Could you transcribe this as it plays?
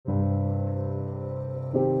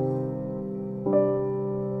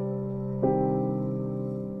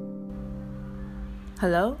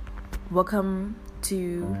Hello, welcome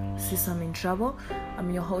to Sis I'm in Trouble.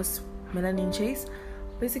 I'm your host, Melanin Chase.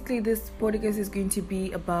 Basically, this podcast is going to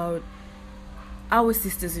be about our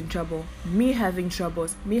sisters in trouble, me having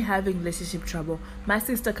troubles, me having relationship trouble, my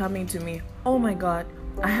sister coming to me, oh my god,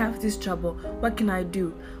 I have this trouble, what can I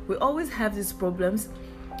do? We always have these problems,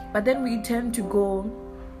 but then we tend to go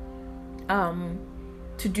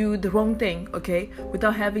to do the wrong thing, okay,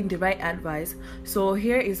 without having the right advice. So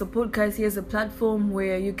here is a podcast, here's a platform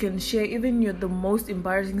where you can share even the most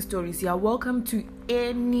embarrassing stories. You are welcome to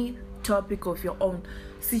any topic of your own: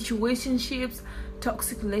 situationships,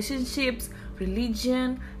 toxic relationships,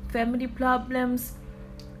 religion, family problems,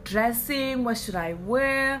 dressing, what should I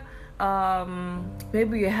wear,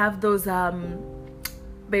 maybe you have those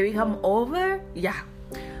baby come over,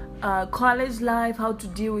 college life, how to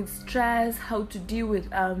deal with stress, how to deal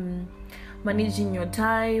with managing your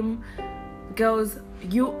time. Girls,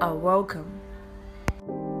 you are welcome.